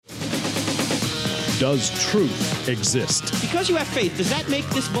Does truth exist? Because you have faith, does that make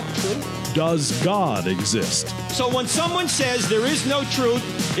this book true? Does God exist? So when someone says there is no truth,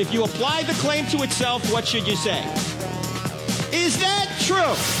 if you apply the claim to itself, what should you say? Is that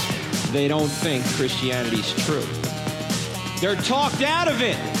true? They don't think Christianity's true. They're talked out of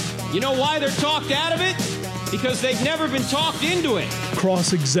it. You know why they're talked out of it? Because they've never been talked into it.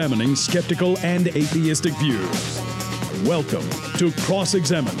 Cross-examining skeptical and atheistic views. Welcome to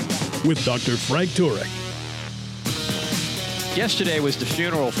Cross-Examine with Dr. Frank Turek. Yesterday was the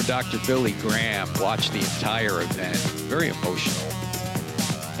funeral for Dr. Billy Graham. Watched the entire event. Very emotional.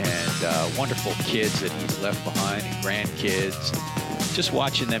 And wonderful kids that he's left behind and grandkids. Just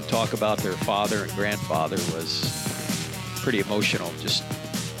watching them talk about their father and grandfather was pretty emotional. Just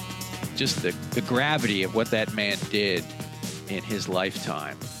the gravity of what that man did in his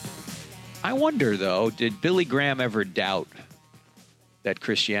lifetime. I wonder, though, did Billy Graham ever doubt that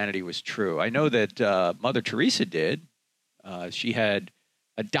Christianity was true? I know that Mother Teresa did. She had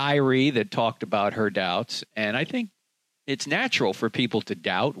a diary that talked about her doubts, and I think it's natural for people to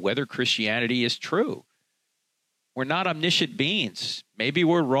doubt whether Christianity is true. We're not omniscient beings. Maybe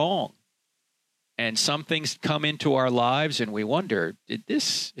we're wrong. And some things come into our lives and we wonder,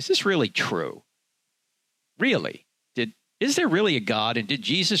 is this really true? Really? Is there really a God? And did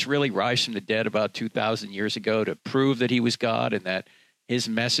Jesus really rise from the dead about 2,000 years ago to prove that he was God and that his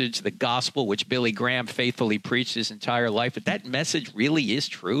message, the gospel, which Billy Graham faithfully preached his entire life, that message really is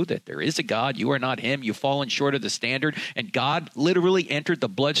true, that there is a God, you are not him, you've fallen short of the standard, and God literally entered the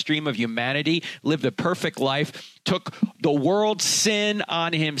bloodstream of humanity, lived a perfect life, took the world's sin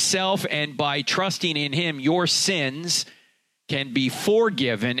on himself, and by trusting in him, your sins can be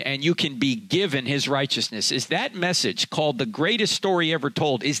forgiven and you can be given his righteousness. Is that message, called the greatest story ever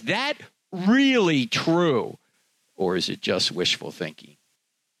told, is that really true? Or is it just wishful thinking?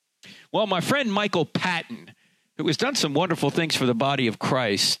 Well, my friend Michael Patton, who has done some wonderful things for the body of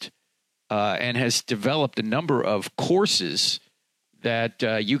Christ and has developed a number of courses that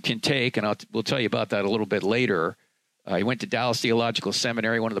you can take, and we'll tell you about that a little bit later. He went to Dallas Theological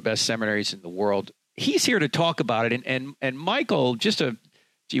Seminary, one of the best seminaries in the world. He's here to talk about it. And Michael,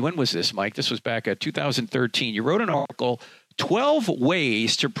 when was this, Mike? This was back at 2013. You wrote an article, 12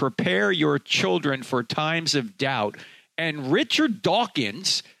 Ways to Prepare Your Children for Times of Doubt. And Richard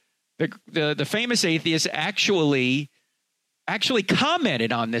Dawkins, the famous atheist, actually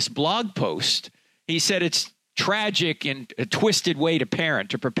commented on this blog post. He said it's tragic and a twisted way to parent,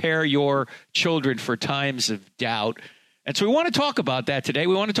 to prepare your children for times of doubt. And so we want to talk about that today.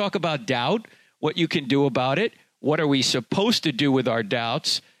 We want to talk about doubt, what you can do about it. What are we supposed to do with our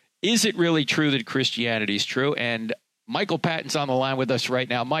doubts? Is it really true that Christianity is true? And Michael Patton's on the line with us right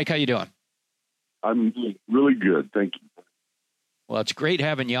now. Mike, how you doing? I'm really good. Thank you. Well, it's great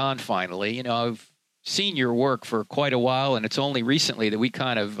having you on finally. You know, I've seen your work for quite a while, and it's only recently that we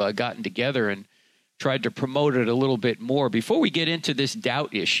kind of gotten together and tried to promote it a little bit more. Before we get into this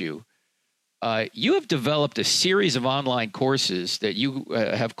doubt issue, you have developed a series of online courses that you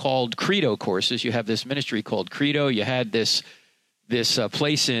have called Credo courses. You have this ministry called Credo. You had this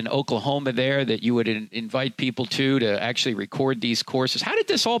place in Oklahoma there that you would invite people to actually record these courses. How did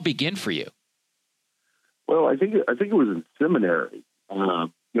this all begin for you? Well, I think it was in seminary. I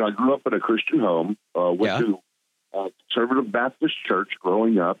grew up in a Christian home, went to Conservative Baptist Church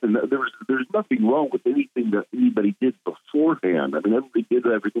growing up, and there's nothing wrong with anything that anybody did beforehand. I mean, everybody did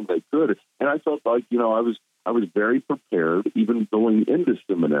everything they could, and I felt like I was very prepared, even going into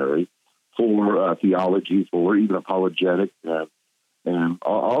seminary, for theology, for even apologetics, and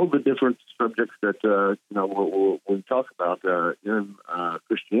all the different subjects that we talk about in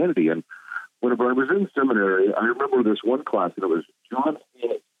Christianity. And whenever I was in seminary, I remember this one class, and it was John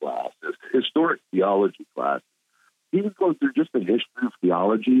Hannett's class, this historic theology class. He was going through just the history of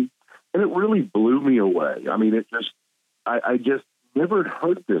theology, and it really blew me away. I mean, I just never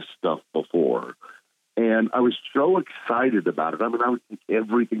heard this stuff before, and I was so excited about it. I mean, I would take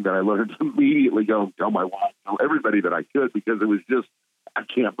everything that I learned immediately, go and tell my wife, tell everybody that I could, because it was just, I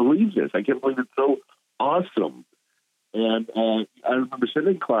can't believe this. I can't believe it's so awesome. And I remember sitting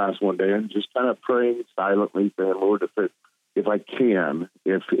in class one day and just kind of praying silently, saying, Lord, if I can,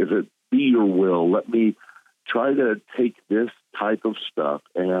 if it be your will, let me try to take this type of stuff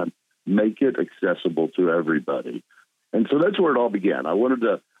and make it accessible to everybody. And so that's where it all began. I wanted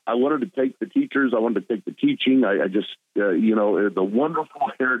to take the teachers. I wanted to take the teaching. I just, the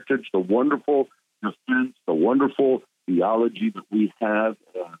wonderful heritage, the wonderful defense, the wonderful theology that we have,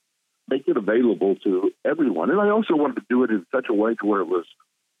 make it available to everyone. And I also wanted to do it in such a way to where it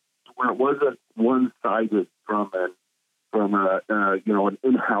wasn't one-sided from from an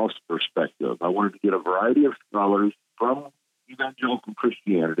in-house perspective. I wanted to get a variety of scholars from evangelical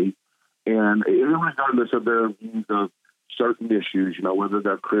Christianity, and regardless of their views of certain issues, whether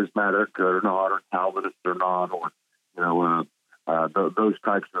they're charismatic or not, or Calvinist or not, or those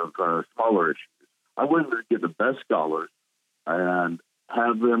types of smaller issues. I wanted to get the best scholars and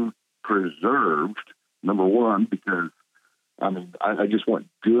have them preserved. Number one, because I just want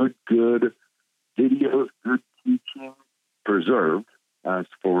good videos, good teaching preserved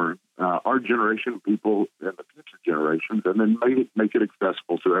for our generation, people in the future generations, and then make it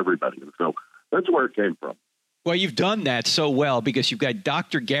accessible to everybody. And so that's where it came from. Well, you've done that so well because you've got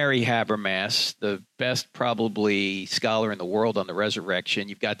Dr. Gary Habermas, the best probably scholar in the world on the resurrection.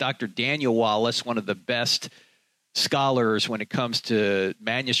 You've got Dr. Daniel Wallace, one of the best scholars when it comes to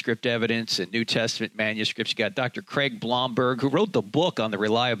manuscript evidence and New Testament manuscripts. You got Dr. Craig Blomberg, who wrote the book on the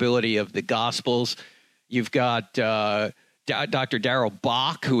reliability of the Gospels. You've got Dr. Darrell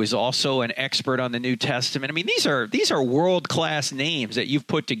Bock, who is also an expert on the New Testament. I mean, these are world-class names that you've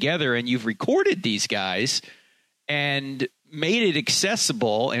put together, and you've recorded these guys and made it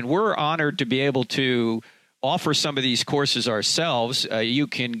accessible. And we're honored to be able to offer some of these courses ourselves. You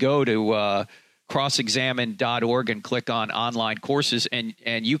can go to crossexamine.org and click on online courses, and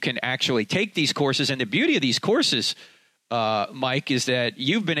you can actually take these courses. And the beauty of these courses, Mike, is that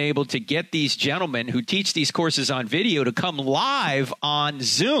you've been able to get these gentlemen who teach these courses on video to come live on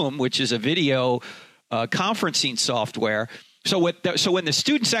Zoom, which is a video conferencing software. So when the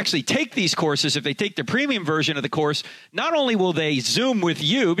students actually take these courses, if they take the premium version of the course, not only will they Zoom with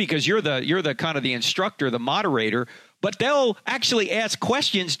you because you're the kind of the instructor, the moderator, but they'll actually ask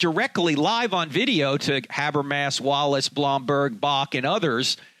questions directly live on video to Habermas, Wallace, Blomberg, Bock, and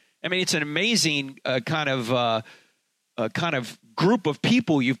others. I mean, it's an amazing kind of group of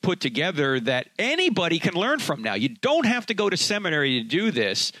people you've put together that anybody can learn from now. You don't have to go to seminary to do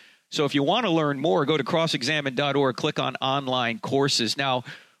this. So if you want to learn more, go to crossexamine.org, click on online courses. Now,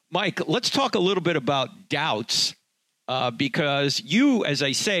 Mike, let's talk a little bit about doubts because you, as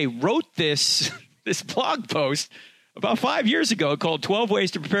I say, wrote this blog post about 5 years ago called 12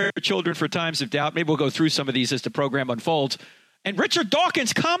 Ways to Prepare Children for Times of Doubt. Maybe we'll go through some of these as the program unfolds. And Richard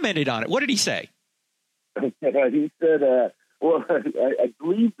Dawkins commented on it. What did he say? He said, I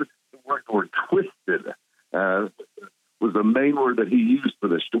believe the words were twisted. Was the main word that he used for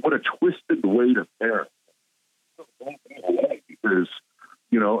this. What a twisted way to parent. Because,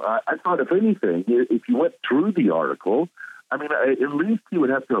 I thought if anything, if you went through the article, at least you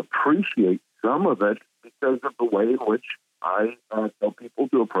would have to appreciate some of it because of the way in which I tell people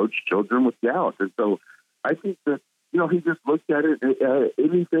to approach children with doubt. And so I think that, he just looked at it,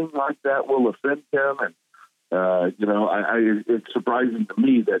 anything like that will offend him. And, it's surprising to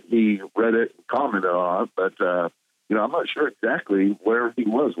me that he read it and commented on it, but, I'm not sure exactly where he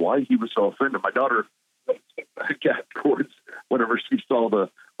was, why he was so offended. My daughter got towards whenever she saw the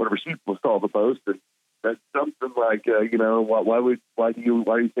post, and that's something like, why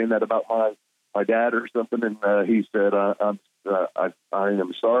are you saying that about my dad or something? And he said, I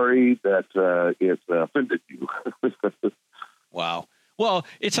am sorry that it's offended you. Wow. Well,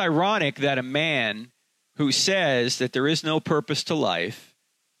 it's ironic that a man who says that there is no purpose to life,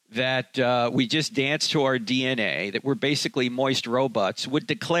 that we just dance to our DNA, that we're basically moist robots, would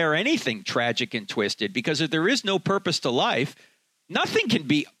declare anything tragic and twisted, because if there is no purpose to life, nothing can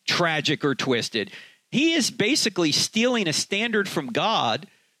be tragic or twisted. He is basically stealing a standard from God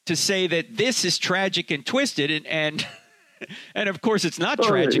to say that this is tragic and twisted. And of course, it's not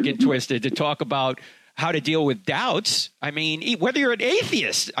tragic and twisted to talk about how to deal with doubts. I mean, whether you're an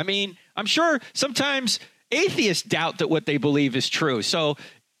atheist, I'm sure sometimes atheists doubt that what they believe is true. So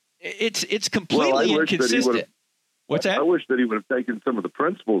it's completely inconsistent. What's that? I wish that he would have taken some of the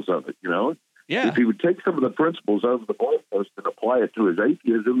principles of it, Yeah. If he would take some of the principles of the blog post and apply it to his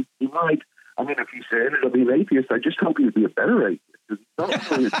atheism, he might. If he said it'll be an atheist, I just hope he would be a better atheist. Because he's not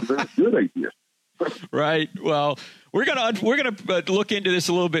really a very good atheist. Right. Well, we're gonna look into this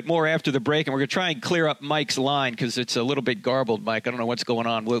a little bit more after the break, and we're gonna try and clear up Mike's line because it's a little bit garbled, Mike. I don't know what's going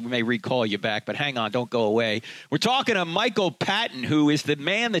on. We may recall you back, but hang on, don't go away. We're talking to Michael Patton, who is the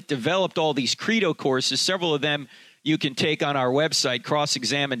man that developed all these Credo courses. Several of them you can take on our website,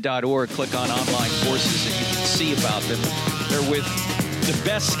 crossexamine.org. Click on online courses, and you can see about them. They're with the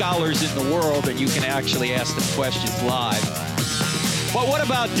best scholars in the world, and you can actually ask them questions live. But what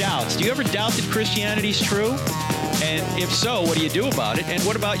about doubts? Do you ever doubt that Christianity's true? And if so, what do you do about it? And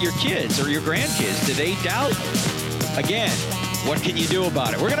what about your kids or your grandkids? Do they doubt? Again, what can you do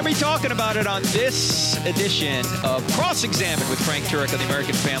about it? We're going to be talking about it on this edition of Cross Examine with Frank Turek on the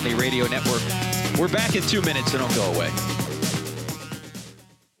American Family Radio Network. We're back in 2 minutes, so don't go away.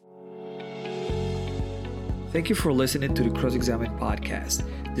 Thank you for listening to the Cross-Examine podcast.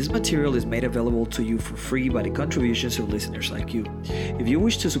 This material is made available to you for free by the contributions of listeners like you. If you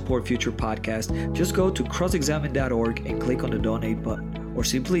wish to support future podcasts, just go to crossexamine.org and click on the donate button, or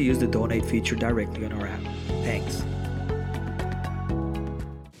simply use the donate feature directly on our app. Thanks.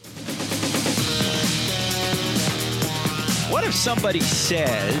 What if somebody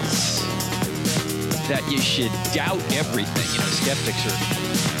says that you should doubt everything? You know, skeptics are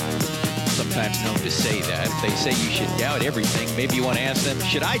sometimes known to say that. If they say you should doubt everything, maybe you want to ask them,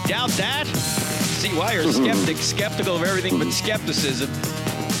 should I doubt that? See, why are skeptics skeptical of everything but skepticism?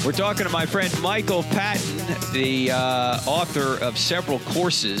 We're talking to my friend Michael Patton, the author of several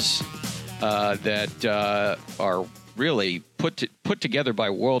courses that are really put together by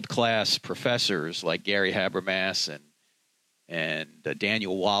world-class professors like Gary Habermas and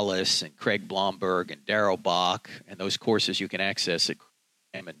Daniel Wallace and Craig Blomberg and Darrell Bach. And those courses you can access at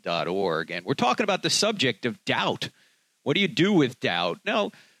crossexamine.org. And we're talking about the subject of doubt. What do you do with doubt?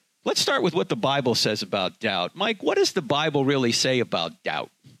 Now, let's start with what the Bible says about doubt. Mike, what does the Bible really say about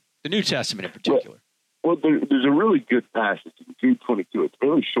doubt? The New Testament in particular. Well, there's a really good passage in Jude 22. It's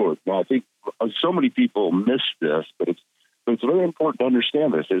really short. Now, I think so many people miss this, but it's very important to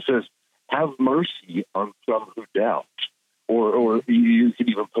understand this. It says, have mercy on some who doubt, or you could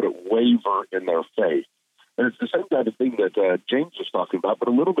even put it, waver in their faith. And it's the same kind of thing that James was talking about, but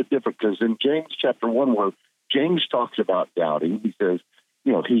a little bit different, because in James chapter 1, where James talks about doubting, he says,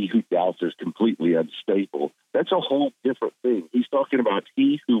 you know, he who doubts is completely unstable. That's a whole different thing. He's talking about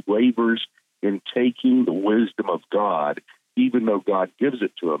he who wavers in taking the wisdom of God, even though God gives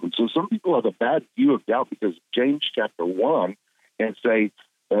it to him. And so some people have a bad view of doubt because of James chapter 1 and say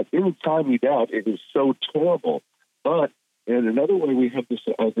that any time you doubt, it is so terrible. But in another way, we have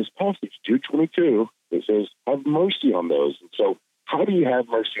this passage, Jude 22, that says, have mercy on those. And so how do you have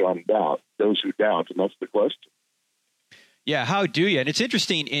mercy on those who doubt? And that's the question. Yeah, how do you? And it's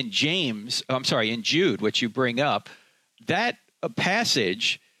interesting in in Jude, which you bring up, that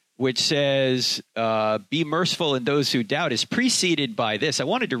passage which says, be merciful in those who doubt, is preceded by this. I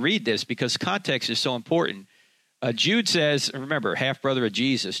wanted to read this because context is so important. Jude says, remember, half-brother of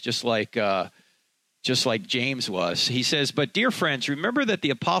Jesus, just like James was. He says, but dear friends, remember that the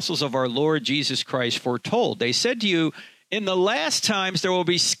apostles of our Lord Jesus Christ foretold. They said to you, in the last times there will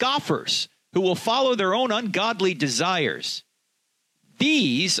be scoffers who will follow their own ungodly desires.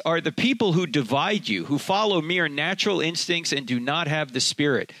 These are the people who divide you, who follow mere natural instincts and do not have the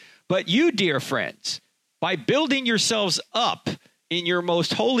Spirit. But you, dear friends, by building yourselves up in your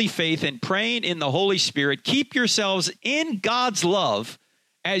most holy faith and praying in the Holy Spirit, keep yourselves in God's love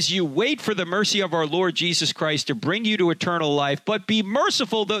as you wait for the mercy of our Lord Jesus Christ to bring you to eternal life, but be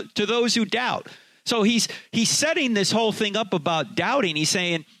merciful to those who doubt. So he's setting this whole thing up about doubting. He's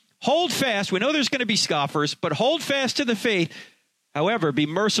saying, hold fast. We know there's going to be scoffers, but hold fast to the faith. However, be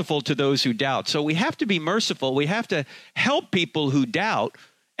merciful to those who doubt. So we have to be merciful. We have to help people who doubt.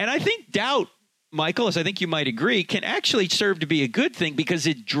 And I think doubt, Michael, as I think you might agree, can actually serve to be a good thing because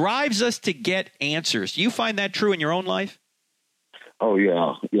it drives us to get answers. Do you find that true in your own life? Oh,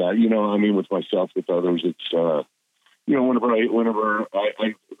 yeah. Yeah. You know, I mean, with myself, with others, it's, you know, whenever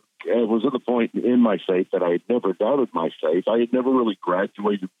I was at the point in my faith that I had never doubted my faith, I had never really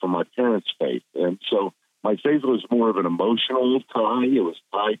graduated from my parents' faith. And so my faith was more of an emotional tie. It was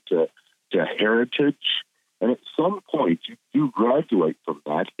tied to heritage. And at some point, you do graduate from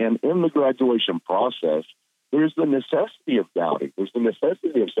that. And in the graduation process, there's the necessity of doubting. There's the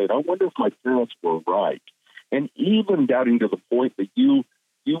necessity of saying, I wonder if my parents were right. And even doubting to the point that you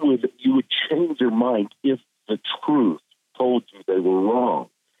would change your mind if the truth told you they were wrong.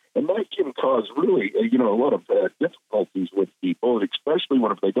 And that can cause really, you know, a lot of difficulties with people, and especially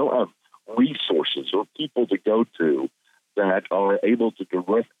when if they don't have resources or people to go to that are able to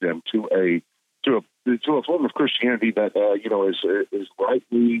direct them to a form of Christianity that you know is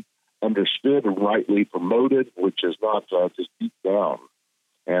rightly understood and rightly promoted, which is not just beat down.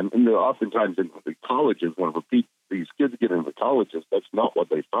 And oftentimes in the colleges, whenever these kids get into colleges, that's not what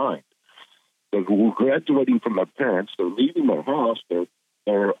they find. They're graduating from their parents, they're leaving their house,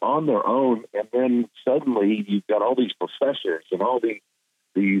 they're on their own, and then suddenly you've got all these professors and all these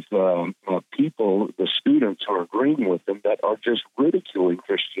people, the students who are agreeing with them, that are just ridiculing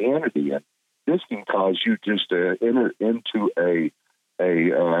Christianity. And this can cause you just to enter into a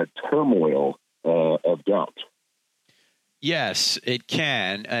turmoil of doubt. Yes, it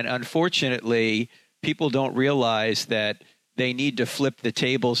can. And unfortunately, people don't realize that they need to flip the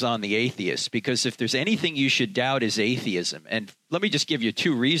tables on the atheists, because if there's anything you should doubt is atheism. And let me just give you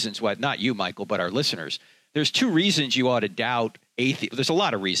two reasons why, not you, Michael, but our listeners. There's two reasons you ought to doubt atheism. There's a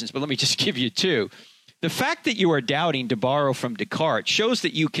lot of reasons, but let me just give you two. The fact that you are doubting, to borrow from Descartes, shows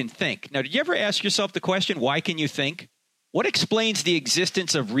that you can think. Now, did you ever ask yourself the question, why can you think? What explains the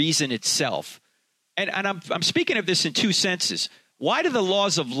existence of reason itself? And I'm speaking of this in two senses. Why do the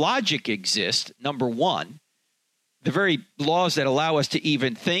laws of logic exist? Number one, the very laws that allow us to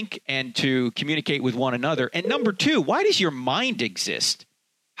even think and to communicate with one another. And number two, why does your mind exist?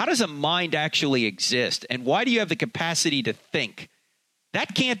 How does a mind actually exist? And why do you have the capacity to think?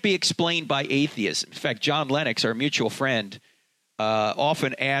 That can't be explained by atheism. In fact, John Lennox, our mutual friend,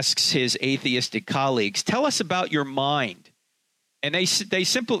 often asks his atheistic colleagues, tell us about your mind. And they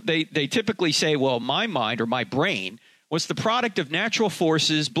typically say, well, my mind or my brain was the product of natural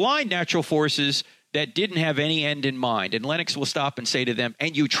forces, blind natural forces that didn't have any end in mind. And Lennox will stop and say to them,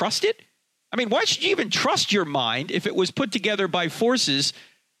 and you trust it? I mean, why should you even trust your mind if it was put together by forces,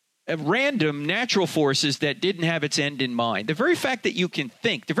 random natural forces that didn't have its end in mind? The very fact that you can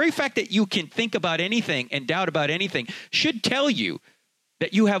think, the very fact that you can think about anything and doubt about anything should tell you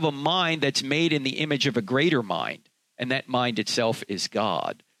that you have a mind that's made in the image of a greater mind, and that mind itself is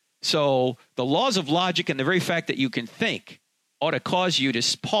God. So the laws of logic and the very fact that you can think ought to cause you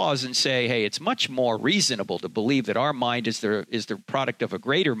to pause and say, hey, it's much more reasonable to believe that our mind is the product of a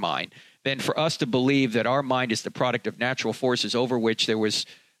greater mind than for us to believe that our mind is the product of natural forces over which there was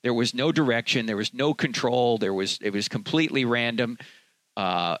no direction, there was no control, it was completely random.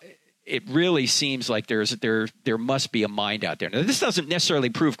 It really seems like there must be a mind out there. Now, this doesn't necessarily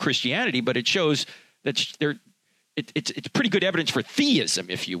prove Christianity, but it shows that it's pretty good evidence for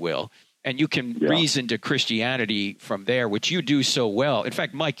theism, if you will. And you can reason to Christianity from there, which you do so well. In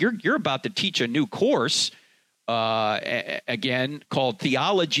fact, Mike, you're about to teach a new course, again, called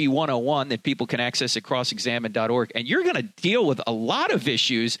Theology 101 that people can access at crossexamine.org. And you're going to deal with a lot of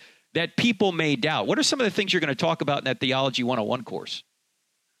issues that people may doubt. What are some of the things you're going to talk about in that Theology 101 course?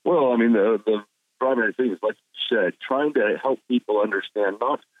 Well, I mean, the primary thing is, like you said, trying to help people understand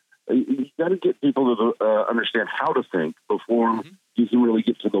you got to get people to understand how to think before you can really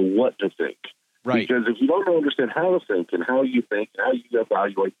get to the what to think. Right. Because if you don't understand how to think and how you think, how you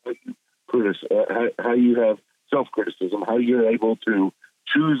evaluate, how you have self-criticism, how you're able to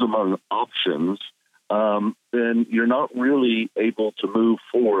choose among options, then you're not really able to move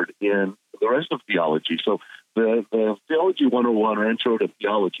forward in the rest of theology. So the Theology 101 or Intro to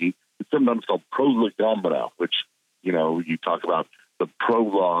Theology is sometimes called prolegomena, which, you talk about the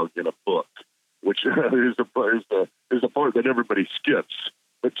prologue in a book, which is the part that everybody skips.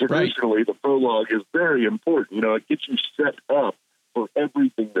 But traditionally, the prologue is very important. It gets you set up for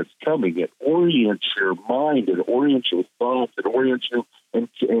everything that's coming. It orients your mind, it orients your thoughts, it orients you and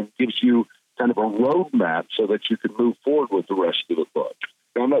gives you kind of a roadmap so that you can move forward with the rest of the book.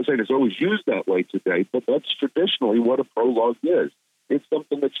 Now, I'm not saying it's always used that way today, but that's traditionally what a prologue is. It's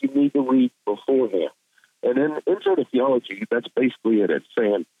something that you need to read beforehand. And in Intro to Theology, that's basically it. It's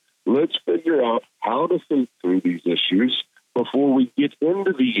saying, let's figure out how to think through these issues before we get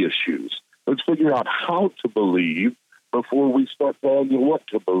into the issues. Let's figure out how to believe before we start telling you what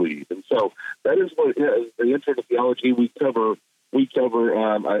to believe. And so that is what the Intro to Theology we cover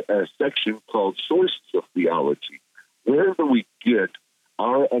a section called Sources of Theology. Where do we get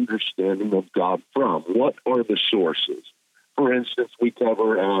our understanding of God from? What are the sources? For instance, we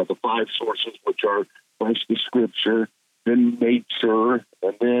cover the 5 sources, which are first the Scripture, then nature,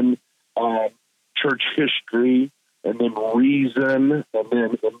 and then church history, and then reason, and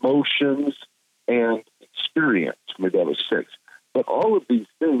then emotions and experience. Maybe that was 6. But all of these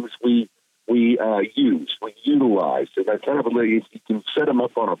things we utilize, and I kind of believe you can set them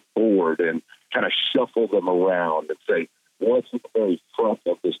up on a board and kind of shuffle them around and say, what's at the very front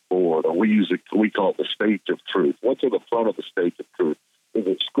of this board? Or we call it the stage of truth. What's at the front of the stage of truth? Is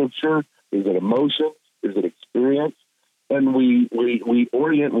it Scripture? Is it emotion? Is it experience? And we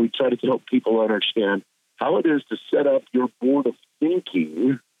orient and we try to help people understand how it is to set up your board of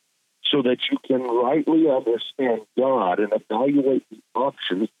thinking so that you can rightly understand God and evaluate the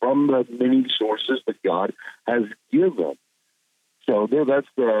options from the many sources that God has given. So that's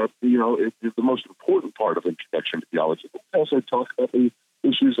it's the most important part of Introduction to Theology. We also talk about the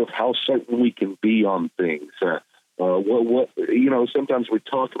issues of how certain we can be on things. Sometimes we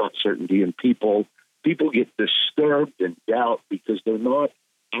talk about certainty, and people get disturbed and doubt because they're not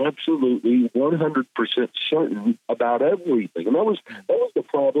absolutely 100% certain about everything. And that was the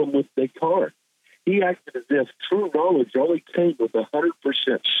problem with Descartes. He acted as if true knowledge only came with 100%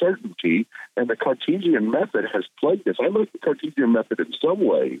 certainty, and the Cartesian method has plagued us. I like the Cartesian method in some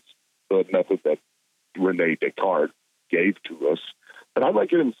ways, the method that René Descartes gave to us, but I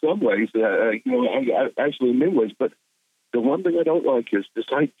like it in some ways, actually in many ways. But the one thing I don't like is this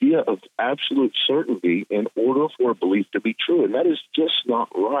idea of absolute certainty in order for a belief to be true. And that is just not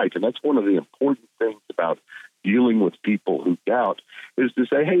right. And that's one of the important things about dealing with people who doubt, is to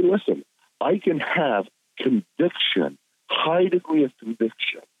say, hey, listen, I can have conviction, high degree of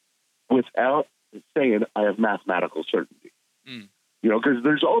conviction, without saying I have mathematical certainty. You know, because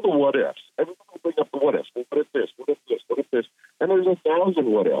there's all the what ifs. Everyone will bring up the what ifs. Well, what if this? What if this? What if this? And there's 1,000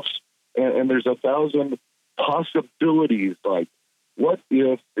 what ifs. And there's 1,000 possibilities. Like, what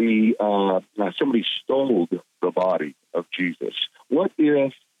if somebody stole the body of Jesus? What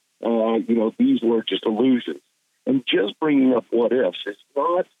if these were just illusions? And just bringing up what ifs it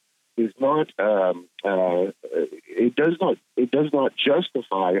does not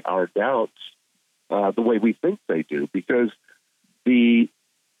justify our doubts the way we think they do, because the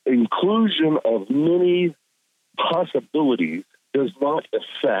inclusion of many possibilities does not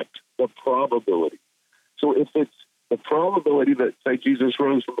affect the probability. So if it's the probability that, say, Jesus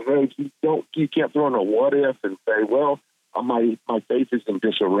rose from the grave, you can't throw in a what if and say, well, my faith is in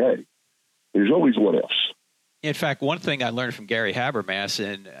disarray. There's always what ifs. In fact, one thing I learned from Gary Habermas,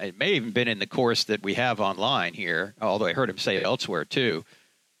 and it may have even been in the course that we have online here, although I heard him say it elsewhere too,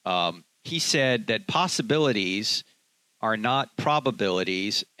 he said that possibilities are not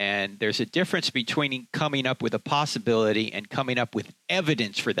probabilities, and there's a difference between coming up with a possibility and coming up with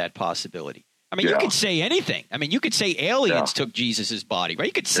evidence for that possibility. I mean, you could say anything. I mean, you could say aliens took Jesus's body, right?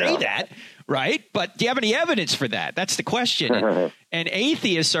 You could say that, right? But do you have any evidence for that? That's the question. And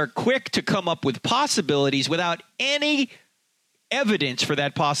atheists are quick to come up with possibilities without any evidence for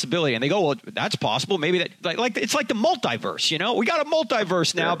that possibility. And they go, well, that's possible. Maybe that, like it's like the multiverse, you know? We got a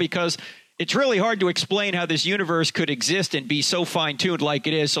multiverse now because it's really hard to explain how this universe could exist and be so fine-tuned like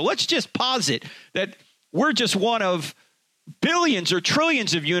it is. So let's just posit that we're just one of billions or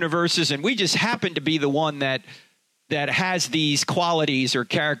trillions of universes, and we just happen to be the one that has these qualities or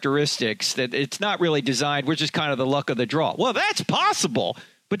characteristics that it's not really designed. We're just kind of the luck of the draw. Well, that's possible,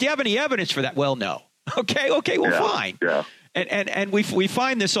 but do you have any evidence for that? Well, no. Okay, well, fine. Yeah. And we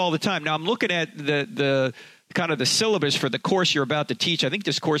find this all the time. Now I'm looking at the kind of the syllabus for the course you're about to teach. I think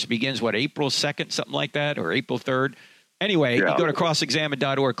this course begins, April 2nd, something like that, or April 3rd. Anyway, you go to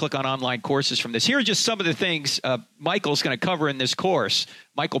crossexamine.org, click on online courses from this. Here are just some of the things Michael's going to cover in this course.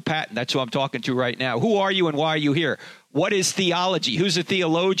 Michael Patton, that's who I'm talking to right now. Who are you and why are you here? What is theology? Who's a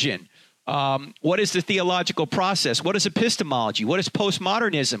theologian? What is the theological process? What is epistemology? What is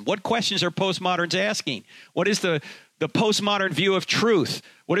postmodernism? What questions are postmoderns asking? What is the postmodern view of truth?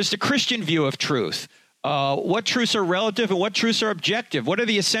 What is the Christian view of truth? What truths are relative and what truths are objective? What are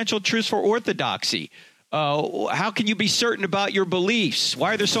the essential truths for orthodoxy? How can you be certain about your beliefs?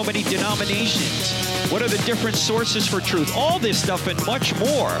 Why are there so many denominations? What are the different sources for truth? All this stuff and much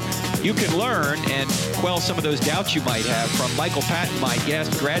more you can learn and quell some of those doubts you might have from Michael Patton, my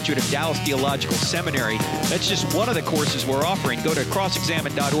guest, graduate of Dallas Theological Seminary. That's just one of the courses we're offering. Go to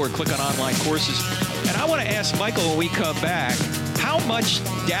crossexamine.org, click on online courses. And I want to ask Michael when we come back, how much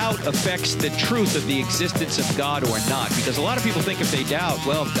doubt affects the truth of the existence of God or not? Because a lot of people think if they doubt,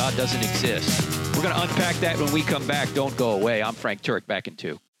 well, God doesn't exist. We're going to unpack that when we come back. Don't go away. I'm Frank Turek, back in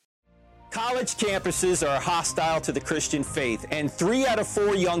 2. College campuses are hostile to the Christian faith, and 3 out of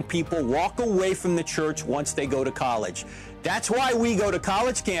 4 young people walk away from the church once they go to college. That's why we go to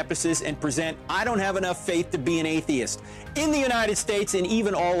college campuses and present I Don't Have Enough Faith to Be an Atheist in the United States and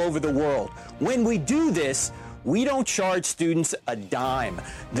even all over the world. When we do this, we don't charge students a dime.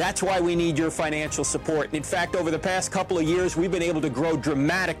 That's why we need your financial support. And in fact, over the past couple of years, we've been able to grow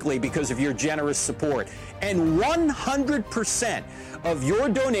dramatically because of your generous support. And 100% of your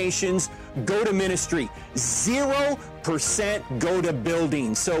donations go to ministry. 0% go to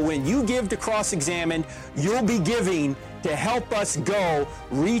building. So when you give to Cross Examine, you'll be giving to help us go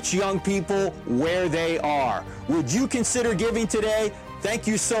reach young people where they are. Would you consider giving today? Thank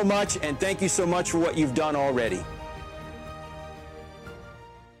you so much, and thank you so much for what you've done already.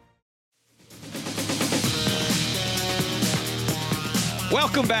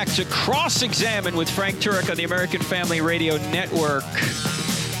 Welcome back to Cross Examine with Frank Turek on the American Family Radio Network.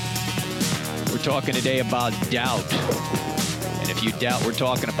 We're talking today about doubt. And if you doubt we're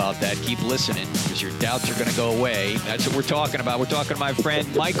talking about that, keep listening, because your doubts are going to go away. That's what we're talking about. We're talking to my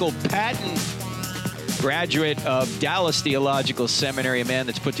friend Michael Patton, graduate of Dallas Theological Seminary, a man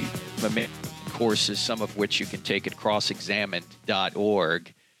that's put together courses, some of which you can take at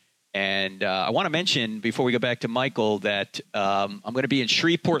crossexamine.org. And I want to mention, before we go back to Michael, that I'm going to be in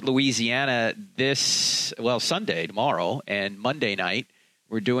Shreveport, Louisiana Sunday, tomorrow, and Monday night.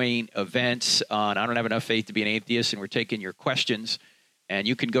 We're doing events on I Don't Have Enough Faith to Be an Atheist, and we're taking your questions. And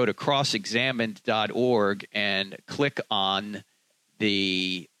you can go to crossexamined.org and click on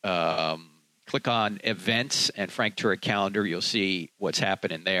events and Frank Turek calendar. You'll see what's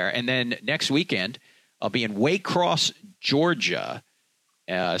happening there. And then next weekend, I'll be in Waycross, Georgia,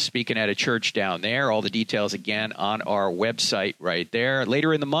 speaking at a church down there. All the details, again, on our website right there.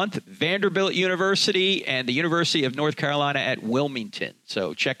 Later in the month, Vanderbilt University and the University of North Carolina at Wilmington.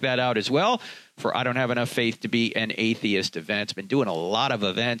 So check that out as well for I Don't Have Enough Faith to Be an Atheist events. Been doing a lot of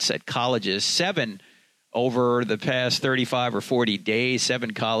events at colleges, 7 over the past 35 or 40 days,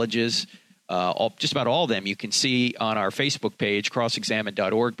 7 colleges. Just about all of them you can see on our Facebook page,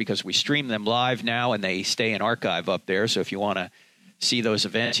 crossexamined.org, because we stream them live now and they stay in archive up there. So if you want to see those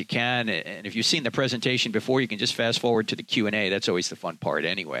events, you can. And if you've seen the presentation before, you can just fast forward to the Q&A. That's always the fun part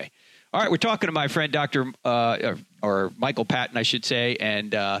anyway. All right, we're talking to my friend Dr. or Michael Patton, I should say.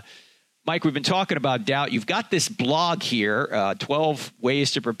 And Mike, we've been talking about doubt. You've got this blog here, 12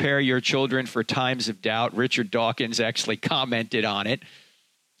 Ways to Prepare Your Children for Times of Doubt. Richard Dawkins actually commented on it.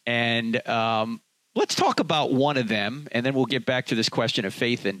 And let's talk about one of them, and then we'll get back to this question of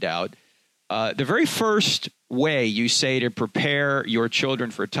faith and doubt. The very first way you say to prepare your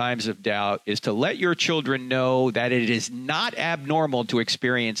children for times of doubt is to let your children know that it is not abnormal to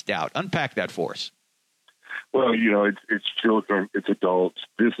experience doubt. Unpack that for us. Well, it's children, it's adults.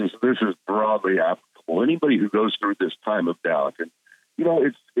 This is broadly applicable. Anybody who goes through this time of doubt, and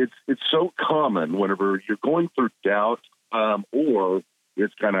it's so common whenever you're going through doubt, or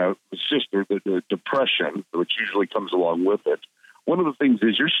it's kind of the depression, which usually comes along with it. One of the things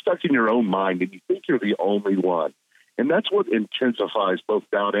is you're stuck in your own mind and you think you're the only one. And that's what intensifies both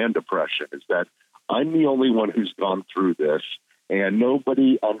doubt and depression, is that I'm the only one who's gone through this and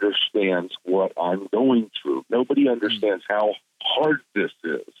nobody understands what I'm going through. Nobody understands how hard this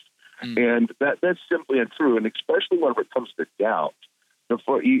is. And that's simply untrue. And especially whenever it comes to doubt,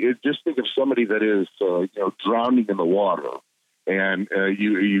 just think of somebody that is drowning in the water, and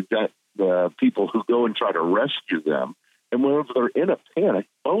you've got people who go and try to rescue them. And whenever they're in a panic,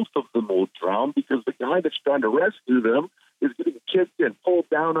 both of them will drown because the guy that's trying to rescue them is getting kicked and pulled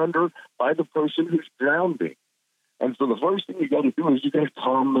down under by the person who's drowning. And so the first thing you got to do is you got to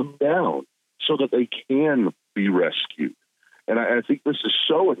calm them down so that they can be rescued. And I think this is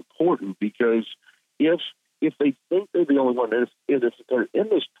so important because if they think they're the only one, if they're in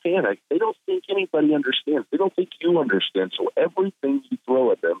this panic, they don't think anybody understands. They don't think you understand. So everything you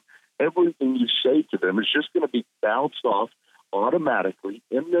throw at them, everything you say to them is just going to be bounced off automatically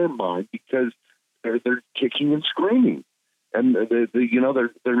in their mind because they're kicking and screaming, and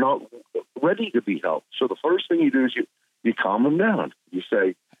they're not ready to be helped. So the first thing you do is you calm them down. You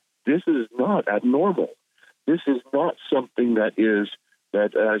say, "This is not abnormal. This is not something that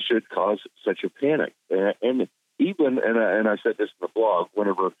should cause such a panic." And I said this in the blog,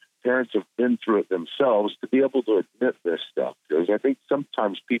 whenever parents have been through it themselves, to be able to admit this stuff. Because I think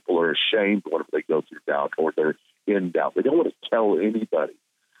sometimes people are ashamed whenever they go through doubt or they're in doubt. They don't want to tell anybody.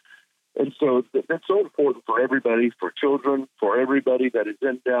 And so that's so important for everybody, for children, for everybody that is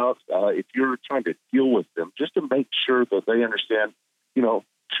in doubt. If you're trying to deal with them, just to make sure that they understand,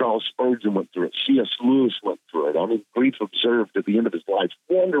 Charles Spurgeon went through it. C.S. Lewis went through it. I mean, Grief Observed at the end of his life.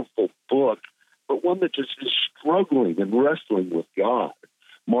 Wonderful book, but one that just is struggling and wrestling with God.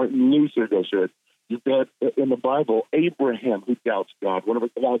 Martin Luther goes through it. You've got in the Bible Abraham who doubts God. Whenever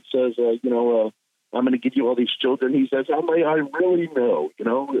God says, I'm going to give you all these children, he says, I really know.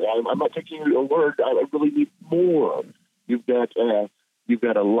 I'm not taking your word. I really need more. You've got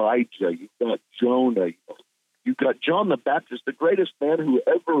Elijah. You've got Jonah. You've got John the Baptist, the greatest man who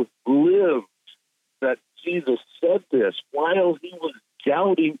ever lived, that Jesus said this while he was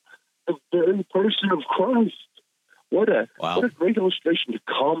doubting the very person of Christ. What a great illustration to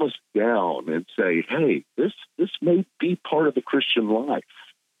calm us down and say, hey, this may be part of the Christian life.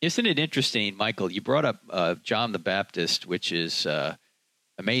 Isn't it interesting, Michael? You brought up John the Baptist, which is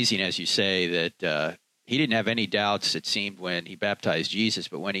amazing, as you say, that he didn't have any doubts, it seemed, when he baptized Jesus.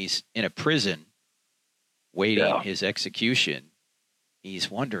 But when he's in a prison waiting his execution, he's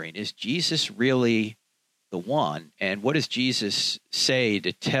wondering, is Jesus really the one? And what does Jesus say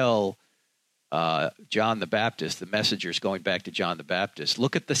to tell John the Baptist, the messengers going back to John the Baptist?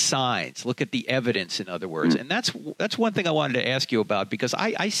 Look at the signs, look at the evidence, in other words. And that's one thing I wanted to ask you about, because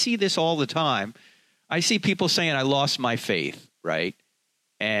I see this all the time. I see people saying, I lost my faith, right?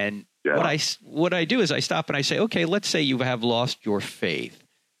 And what I do is I stop and I say, okay, let's say you have lost your faith.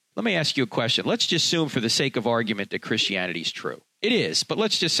 Let me ask you a question. Let's just assume for the sake of argument that Christianity is true. It is, but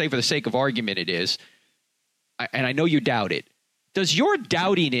let's just say for the sake of argument it is. And I know you doubt it. does your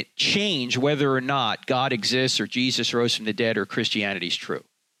doubting it change whether or not God exists or Jesus rose from the dead or Christianity is true?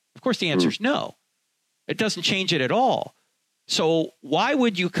 Of course, the answer is no. It doesn't change it at all. So why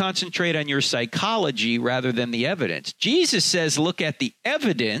would you concentrate on your psychology rather than the evidence? Jesus says, look at the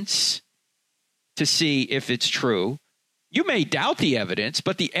evidence to see if it's true. You may doubt the evidence,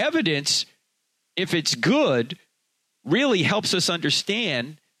 but the evidence, if it's good, really helps us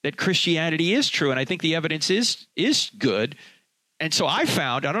understand that Christianity is true. And I think the evidence is good. And so I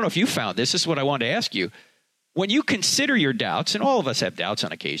don't know if you found this is what I wanted to ask you. When you consider your doubts, and all of us have doubts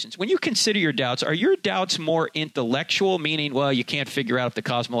on occasions, when you consider your doubts, are your doubts more intellectual, meaning, well, you can't figure out if the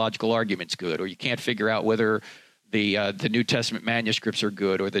cosmological argument's good, or you can't figure out whether the New Testament manuscripts are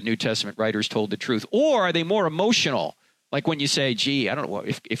good, or the New Testament writers told the truth? Or are they more emotional? Like when you say, gee, I don't know,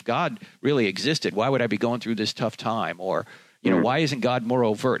 if God really existed, why would I be going through this tough time? Or, why isn't God more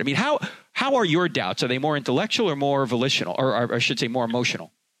overt? I mean, how are your doubts? Are they more intellectual or more volitional, or I should say more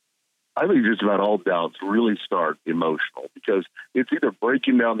emotional? I think just about all doubts really start emotional, because it's either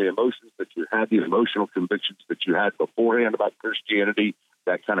breaking down the emotions that you had, the emotional convictions that you had beforehand about Christianity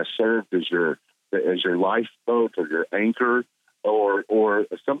that kind of served as your lifeboat or your anchor, or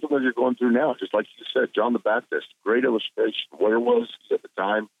something that you're going through now. Just like you said, John the Baptist, great illustration. Where was he at the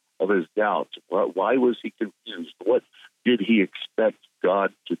time of his doubts? Why was he confused? What did he expect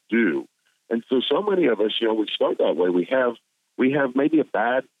God to do? And so many of us, we start that way. We have maybe a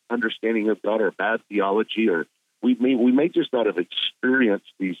bad understanding of God or bad theology, or we may just not have experienced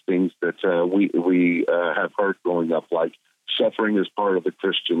these things that we have heard growing up, like suffering is part of the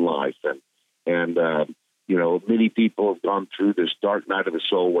Christian life, and many people have gone through this dark night of the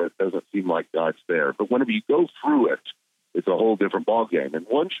soul where it doesn't seem like God's there. But whenever you go through it, it's a whole different ballgame. And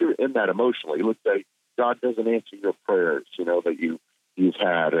once you're in that emotionally, let's say God doesn't answer your prayers, that you've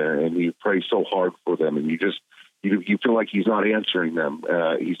had, and you pray so hard for them, and you feel like He's not answering them.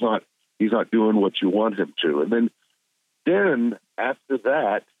 He's not doing what you want Him to. And then after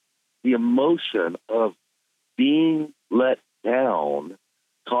that, the emotion of being let down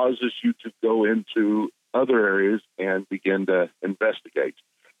causes you to go into other areas and begin to investigate.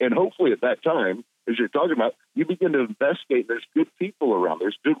 And hopefully at that time, as you're talking about, you begin to investigate. There's good people around.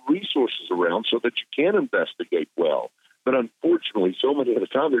 There's good resources around so that you can investigate well. But unfortunately, so many of the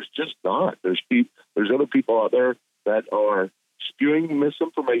time, there's just not. There's other people out there that are spewing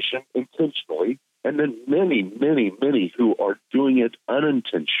misinformation intentionally, and then many, many, many who are doing it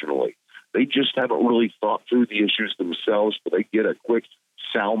unintentionally. They just haven't really thought through the issues themselves, but they get a quick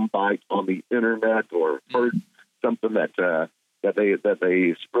soundbite on the internet or heard something that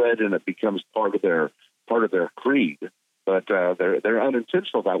they spread, and it becomes part of their creed. But they're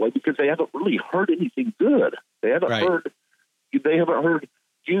unintentional that way because they haven't really heard anything good. They haven't heard you. They haven't heard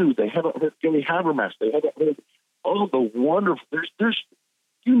Gary Habermas. They haven't heard all the wonderful. There's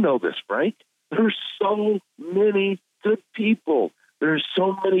this, Frank. There's so many good people. There's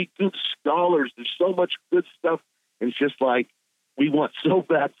so many good scholars. There's so much good stuff. And it's just like we want so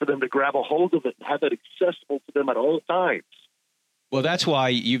bad for them to grab a hold of it and have it accessible to them at all times. Well, that's why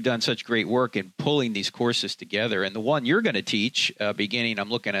you've done such great work in pulling these courses together. And the one you're going to teach beginning, I'm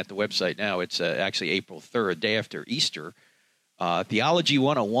looking at the website now, it's actually April 3rd, day after Easter, Theology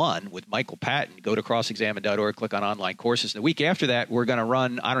 101 with Michael Patton. Go to crossexamine.org, click on online courses. And the week after that, we're going to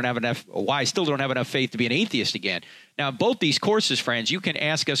run I still don't have enough faith to be an atheist again. Now, both these courses, friends, you can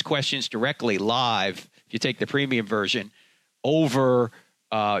ask us questions directly live if you take the premium version over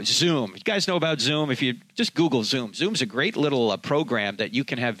Zoom. You guys know about Zoom? If you just Google Zoom, Zoom's a great little program that you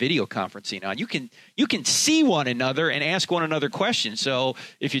can have video conferencing on. You can see one another and ask one another questions. So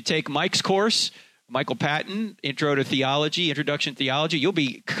if you take Mike's course, Michael Patton, Intro to Theology, Introduction to Theology, you'll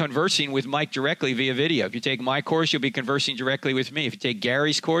be conversing with Mike directly via video. If you take my course, you'll be conversing directly with me. If you take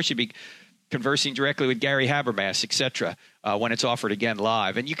Gary's course, you'll be conversing directly with Gary Habermas, etc. When it's offered again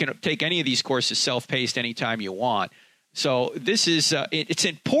live. And you can take any of these courses self-paced anytime you want. So this is it's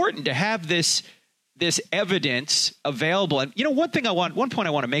important to have this evidence available. And one point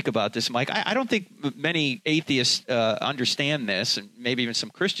I want to make about this, Mike, I don't think many atheists understand this, and maybe even some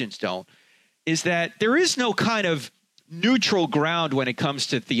Christians don't, is that there is no kind of neutral ground when it comes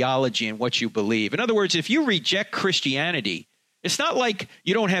to theology and what you believe. In other words, if you reject Christianity, it's not like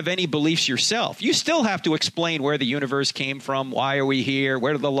you don't have any beliefs yourself. You still have to explain where the universe came from, why are we here,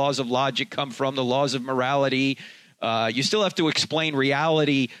 where do the laws of logic come from, the laws of morality. You still have to explain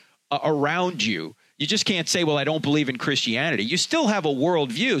reality around you. You just can't say, well, I don't believe in Christianity. You still have a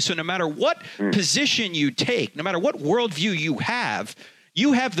worldview. So no matter what position you take, no matter what worldview you have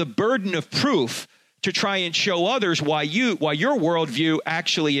the burden of proof to try and show others why your worldview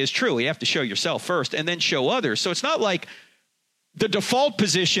actually is true. You have to show yourself first and then show others. So it's not like the default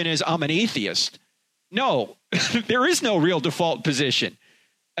position is I'm an atheist. No, there is no real default position.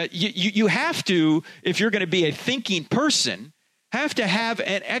 You have to, if you're going to be a thinking person, have to have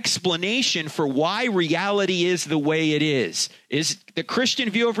an explanation for why reality is the way it is. Is the Christian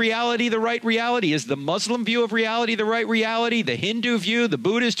view of reality the right reality? Is the Muslim view of reality the right reality? The Hindu view, the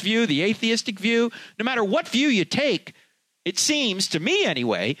Buddhist view, the atheistic view? No matter what view you take, it seems, to me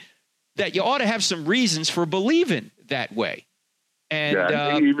anyway, that you ought to have some reasons for believing that way. And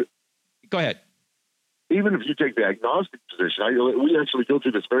go ahead. Even if you take the agnostic position, we actually go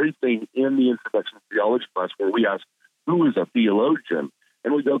through this very thing in the introduction to theology class where we ask, who is a theologian?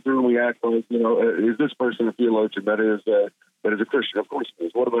 And we go through and we ask, is this person a theologian that is a Christian? Of course he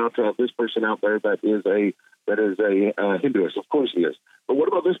is. What about this person out there that is a Hinduist? Of course he is. But what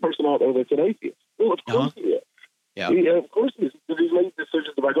about this person out there that's an atheist? Well, of course he is. Yeah. Of course he is. He's made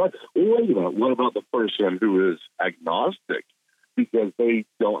decisions about God. Well, wait a minute. What about the person who is agnostic because they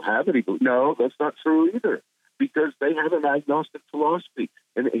don't have any? No, that's not true either, because they have an agnostic philosophy.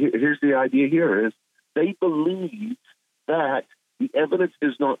 And here's the idea here is they believe that the evidence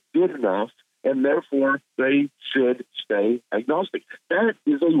is not good enough, and therefore they should stay agnostic. That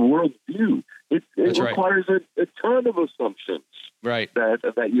is a worldview. It requires a ton of assumptions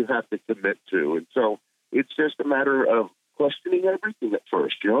that you have to commit to. And so it's just a matter of questioning everything at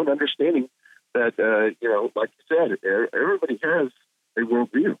first, and understanding that, like you said, everybody has a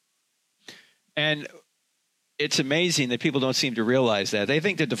worldview. And it's amazing that people don't seem to realize that. They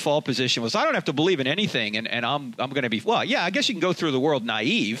think the default position was, I don't have to believe in anything, and I'm going to be, well, yeah, I guess you can go through the world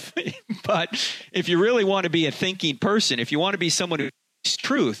naive, but if you really want to be a thinking person, if you want to be someone who sees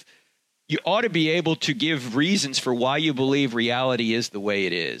truth, you ought to be able to give reasons for why you believe reality is the way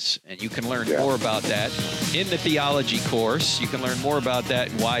it is. And you can learn more about that in the theology course. You can learn more about that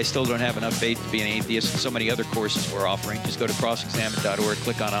and why I still don't have enough faith to be an atheist, and so many other courses we're offering. Just go to crossexamine.org,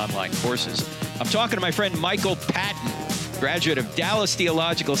 click on online courses. I'm talking to my friend Michael Patton, graduate of Dallas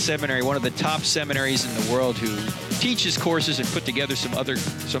Theological Seminary, one of the top seminaries in the world, who teaches courses and put together some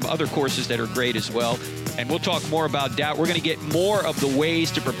other courses that are great as well. And we'll talk more about doubt. We're going to get more of the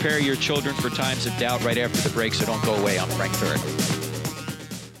ways to prepare your children for times of doubt right after the break, so don't go away. I'm Frank Turek.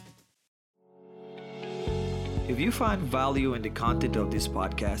 If you find value in the content of this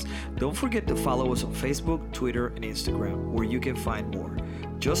podcast, don't forget to follow us on Facebook, Twitter, and Instagram, where you can find more.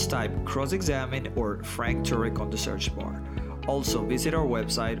 Just type Cross-Examine or Frank Turek on the search bar. Also, visit our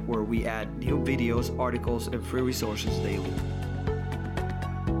website where we add new videos, articles, and free resources daily.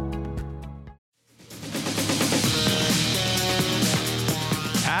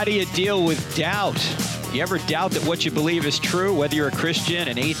 How do you deal with doubt? You ever doubt that what you believe is true, whether you're a Christian,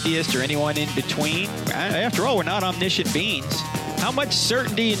 an atheist, or anyone in between? After all, we're not omniscient beings. How much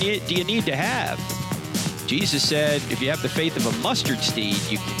certainty do you need to have? Jesus said, if you have the faith of a mustard seed,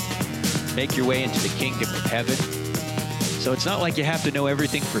 you can make your way into the kingdom of heaven. So it's not like you have to know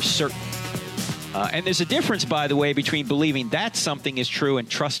everything for certain. And there's a difference, by the way, between believing that something is true and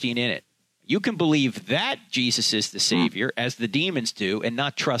trusting in it. You can believe that Jesus is the Savior, as the demons do, and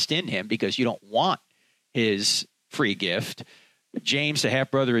not trust in him because you don't want his free gift. James, the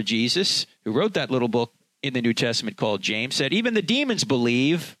half-brother of Jesus, who wrote that little book in the New Testament called James, said, even the demons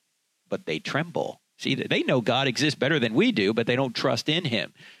believe, but they tremble. See, they know God exists better than we do, but they don't trust in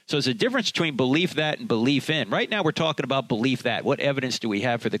him. So there's a difference between belief that and belief in. Right now we're talking about belief that. What evidence do we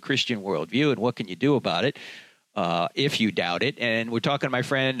have for the Christian worldview, and what can you do about it if you doubt it? And we're talking to my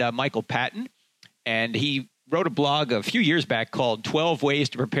friend Michael Patton, and he wrote a blog a few years back called 12 Ways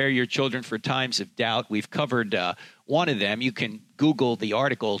to Prepare Your Children for Times of Doubt. We've covered one of them. You can Google the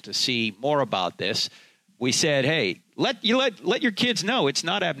article to see more about this. We said, hey, let your kids know it's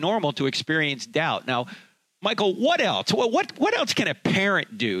not abnormal to experience doubt. Now, Michael, what else? What else can a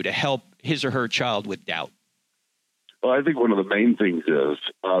parent do to help his or her child with doubt? Well, I think one of the main things is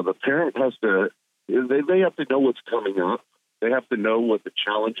the parent has to, they have to know what's coming up. They have to know what the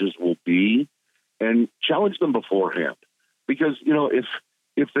challenges will be and challenge them beforehand. Because,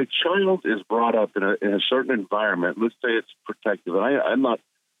 if the child is brought up in a certain environment, let's say it's protective, and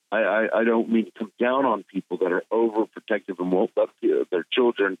I don't mean to come down on people that are overprotective and won't let their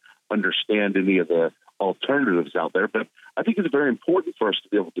children understand any of the alternatives out there. But I think it's very important for us to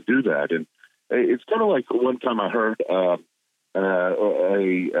be able to do that. And it's kind of like one time I heard a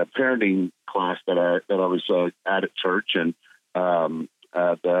parenting class that I was at church, and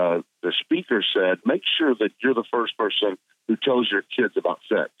the speaker said, make sure that you're the first person who tells your kids about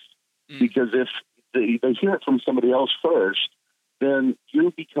sex. Because if they hear it from somebody else first, then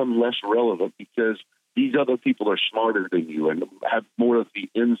you become less relevant because these other people are smarter than you and have more of the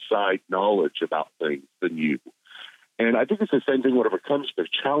inside knowledge about things than you. And I think it's the same thing whenever it comes to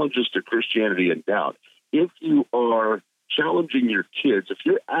challenges to Christianity and doubt. If you are challenging your kids, if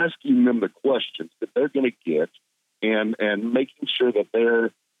you're asking them the questions that they're going to get and making sure that they're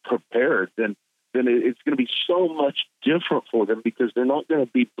prepared, then it's going to be so much different for them because they're not going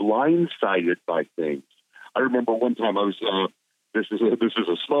to be blindsided by things. I remember one time I was, this is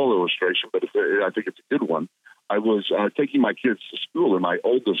a small illustration, but I think it's a good one. I was taking my kids to school, and my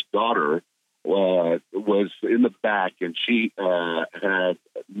oldest daughter was in the back, and she had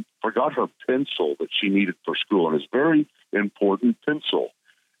forgot her pencil that she needed for school, and it's a very important pencil.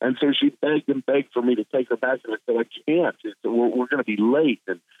 And so she begged and begged for me to take her back, and I said, I can't. We're going to be late,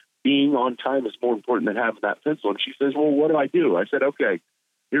 and being on time is more important than having that pencil. And she says, well, what do? I said, okay,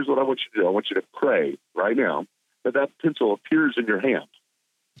 here's what I want you to do. I want you to pray right now that pencil appears in your hand.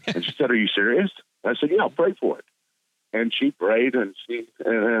 And she said, are you serious? I said, yeah, I'll pray for it. And she prayed, and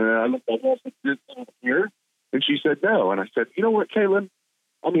I looked at her, I said, did it appear? And she said, no. And I said, you know what, Kaylin?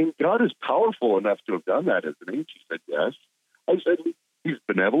 I mean, God is powerful enough to have done that, isn't he? She said, yes. I said, he's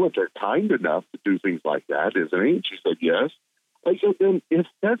benevolent or kind enough to do things like that, isn't he? She said, yes. I said, then if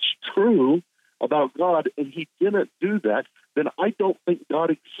that's true about God and he didn't do that, then I don't think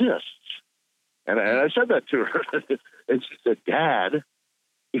God exists. And I said that to her. And she said, Dad,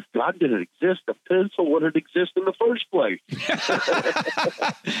 if God didn't exist, the pencil wouldn't exist in the first place.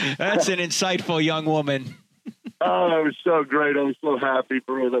 That's an insightful young woman. Oh, it was so great. I was so happy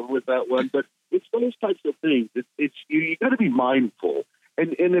for her with that one. But it's those types of things. It's you got to be mindful.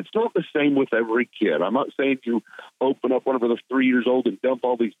 And it's not the same with every kid. I'm not saying you open up whenever they're 3 years old and dump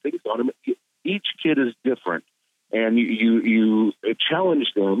all these things on them. Each kid is different, and you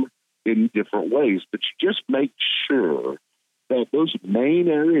challenge them in different ways. But you just make sure that those main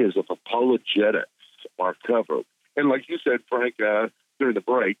areas of apologetics are covered. And like you said, Frank, during the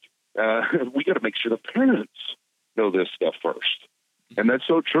break, we got to make sure the parents know this stuff first. And that's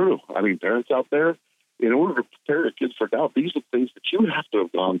so true. I mean, parents out there, in order to prepare your kids for doubt, these are things that you have to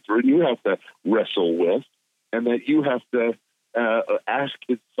have gone through and you have to wrestle with, and that you have to ask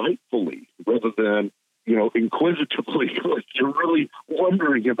insightfully rather than, inquisitively, like you're really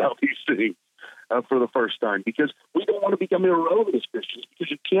wondering about these things for the first time, because we don't want to become irrelevant as Christians,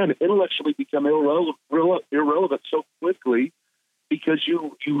 because you can intellectually become irrelevant so quickly because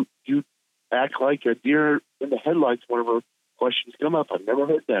you act like a deer in the headlights whenever questions come up. I've never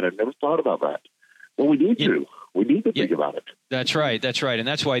heard that. I've never thought about that. Well, we need to. We need to think about it. That's right. And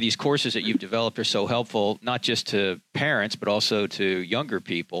that's why these courses that you've developed are so helpful, not just to parents, but also to younger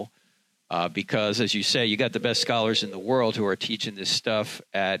people, because, as you say, you got the best scholars in the world who are teaching this stuff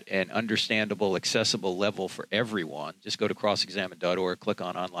at an understandable, accessible level for everyone. Just go to crossexamine.org, click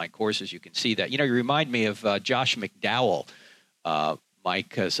on online courses. You can see that. You remind me of Josh McDowell, Mike,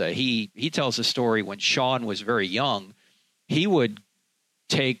 because he tells a story when Sean was very young. He would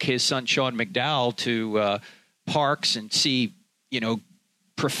take his son Sean McDowell to parks and see,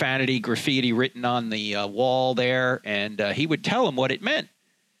 profanity, graffiti written on the wall there, and he would tell him what it meant.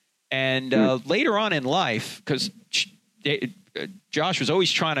 And later on in life, because Josh was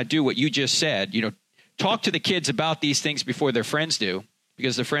always trying to do what you just said, talk to the kids about these things before their friends do,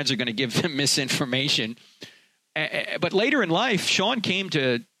 because their friends are going to give them misinformation. But later in life, Sean came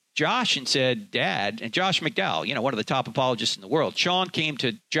to Josh and said, Dad, and Josh McDowell, one of the top apologists in the world, Sean came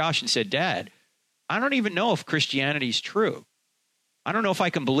to Josh and said, Dad, I don't even know if Christianity is true. I don't know if I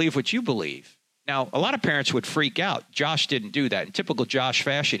can believe what you believe. Now, a lot of parents would freak out. Josh didn't do that. In typical Josh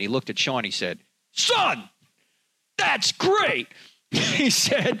fashion, he looked at Sean, he said, son, that's great. He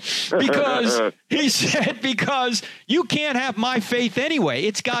said, because you can't have my faith anyway.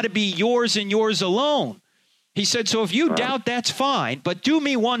 It's got to be yours and yours alone. He said, so if you doubt, that's fine, but do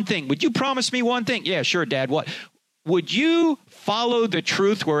me one thing. Would you promise me one thing? Yeah, sure, Dad. What? Would you follow the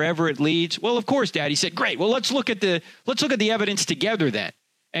truth wherever it leads? Well, of course, Dad. He said, great. Well, let's look at the evidence together then.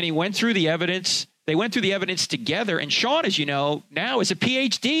 And he went through the evidence. They went through the evidence together. And Sean, as you know, now is a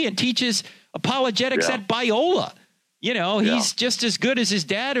PhD and teaches apologetics at Biola. He's just as good as his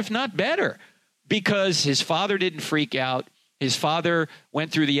dad, if not better, because his father didn't freak out. His father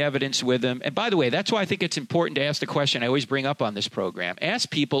went through the evidence with him. And by the way, that's why I think it's important to ask the question I always bring up on this program. Ask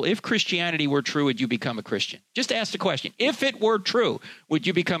people, if Christianity were true, would you become a Christian? Just ask the question. If it were true, would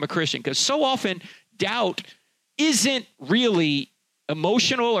you become a Christian? Because so often doubt isn't really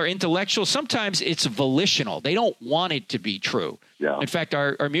emotional or intellectual. Sometimes it's volitional. They don't want it to be true. Yeah. In fact,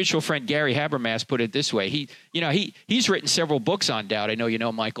 our mutual friend Gary Habermas put it this way. He's written several books on doubt. I know you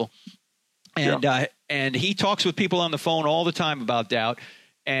know, Michael. And he talks with people on the phone all the time about doubt.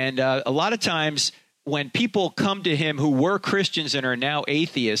 And a lot of times when people come to him who were Christians and are now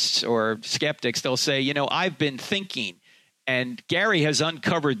atheists or skeptics, they'll say, you know, I've been thinking, and Gary has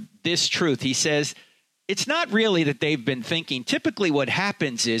uncovered this truth. He says, it's not really that they've been thinking. Typically what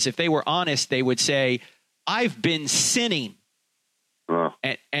happens is, if they were honest, they would say, I've been sinning.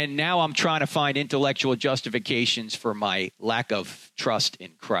 And now I'm trying to find intellectual justifications for my lack of trust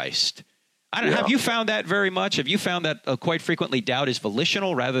in Christ. I don't know. Have you found that very much? Have you found that quite frequently doubt is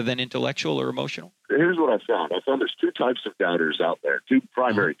volitional rather than intellectual or emotional? Here's what I found. I found there's two types of doubters out there, two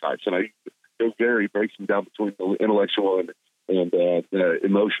primary types. And Gary breaks them down between the intellectual and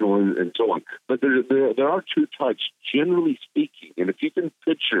emotional and so on. But there are two types, generally speaking. And if you can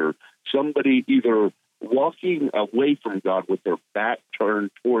picture somebody either walking away from God with their back turned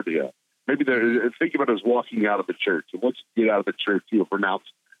toward Him, maybe think of it as walking out of the church. And once you get out of the church, you'll renounce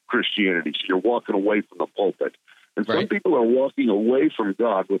Christianity. So you're walking away from the pulpit. And some people are walking away from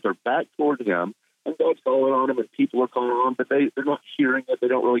God with their back toward Him, and God's calling on them, and people are calling on them, but they're not hearing it. They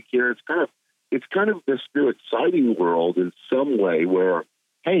don't really care. It's kind of this new exciting world in some way where,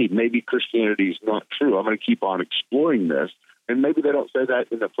 hey, maybe Christianity is not true. I'm going to keep on exploring this. And maybe they don't say that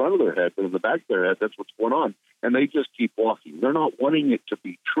in the front of their head, but in the back of their head, that's what's going on. And they just keep walking. They're not wanting it to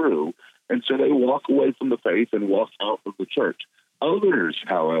be true. And so they walk away from the faith and walk out of the church. Others,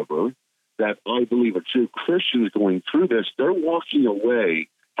 however, that I believe are true Christians going through this, they're walking away,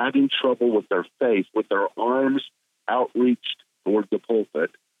 having trouble with their faith, with their arms outreached toward the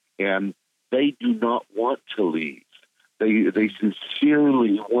pulpit, and they do not want to leave. They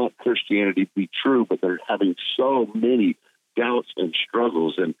sincerely want Christianity to be true, but they're having so many doubts and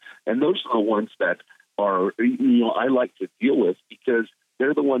struggles, and those are the ones that are, I like to deal with, because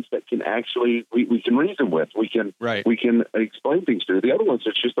they're the ones that can actually we can reason with. We can explain things to. The other ones,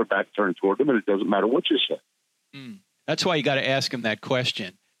 it's just their back turned toward them, and it doesn't matter what you say. That's why you got to ask them that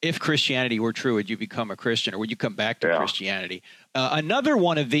question. If Christianity were true, would you become a Christian, or would you come back to Christianity? Another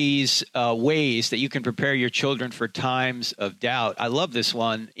one of these ways that you can prepare your children for times of doubt. I love this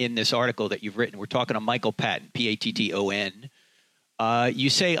one in this article that you've written. We're talking to Michael Patton, Patton. You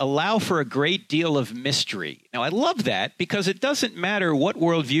say, allow for a great deal of mystery. Now, I love that, because it doesn't matter what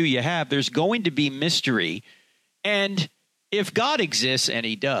worldview you have, there's going to be mystery. And if God exists, and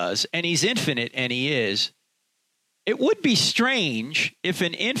He does, and He's infinite, and He is, it would be strange if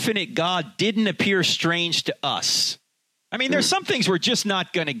an infinite God didn't appear strange to us. I mean, there's some things we're just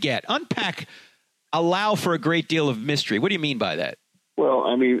not going to get. Unpack, allow for a great deal of mystery. What do you mean by that? Well,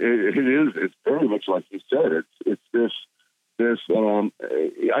 I mean, it's very much like you said. It's this.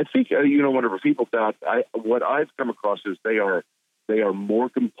 I think whenever people doubt, what I've come across is they are more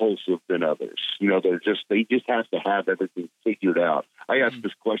compulsive than others. They just have to have everything figured out. I asked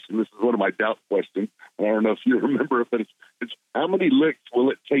this question. This is one of my doubt questions. I don't know if you remember it, but it's how many licks will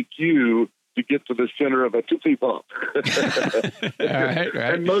it take you to get to the center of a Tootsie Pop? Right.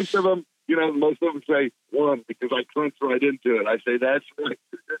 And most of them say one, because I crunch right into it. I say, that's right.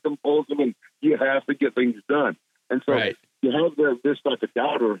 You're compulsive and you have to get things done. And so you have this type of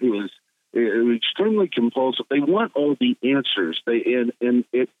doubter who is extremely compulsive. They want all the answers.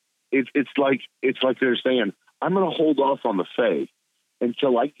 It's like they're saying, I'm going to hold off on the faith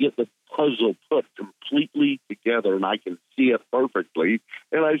until I get the puzzle put completely together and I can see it perfectly.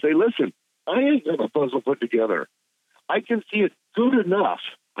 And I say, listen, I ain't got a puzzle put together. I can see it good enough.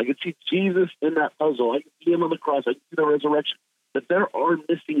 I can see Jesus in that puzzle. I can see Him on the cross. I can see the resurrection. But there are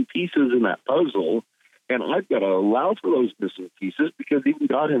missing pieces in that puzzle. And I've got to allow for those missing pieces, because even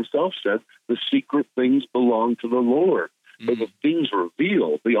God Himself said the secret things belong to the Lord. So the things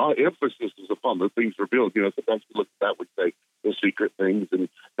revealed, the emphasis is upon the things revealed. Sometimes we look at that, we say the secret things, and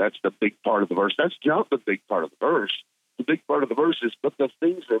that's the big part of the verse. That's not the big part of the verse. The big part of the verse is, but the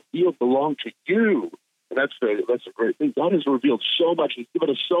things revealed belong to you. And that's a great thing. God has revealed so much. He's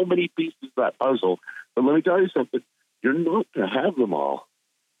given us so many pieces of that puzzle. But let me tell you something. You're not going to have them all,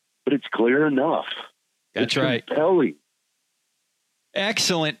 but it's clear enough. That's right. Compelling.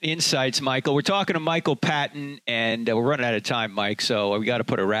 Excellent insights, Michael. We're talking to Michael Patton, and we're running out of time, Mike, so we got to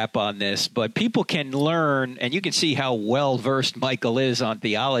put a wrap on this. But people can learn, and you can see how well-versed Michael is on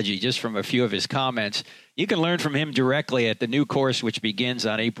theology just from a few of his comments. You can learn from him directly at the new course, which begins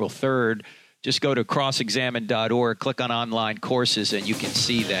on April 3rd. Just go to crossexamine.org, click on online courses, and you can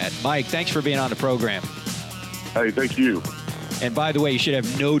see that. Mike, thanks for being on the program. Hey, thank you. And by the way, you should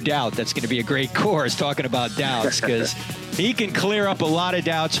have no doubt that's going to be a great course talking about doubts, because he can clear up a lot of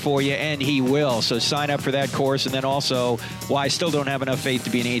doubts for you, and he will. So sign up for that course. And then also, why I still don't have enough faith to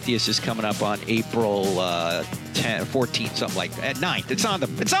be an atheist is coming up on April 10, 14th, something like that, 9th. It's on the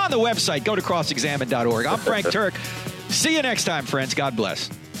website. Go to crossexamine.org. I'm Frank Turk. See you next time, friends. God bless.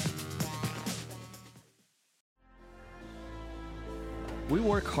 We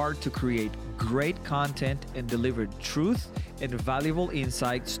work hard to create great content and deliver truth and valuable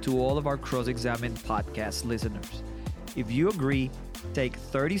insights to all of our Cross-Examined podcast listeners. If you agree, take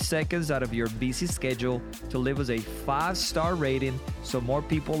 30 seconds out of your busy schedule to leave us a 5-star rating so more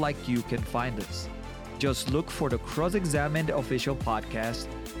people like you can find us. Just look for the Cross-Examined Official Podcast,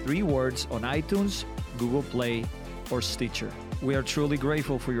 3 words, on iTunes, Google Play, or Stitcher. We are truly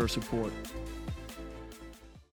grateful for your support.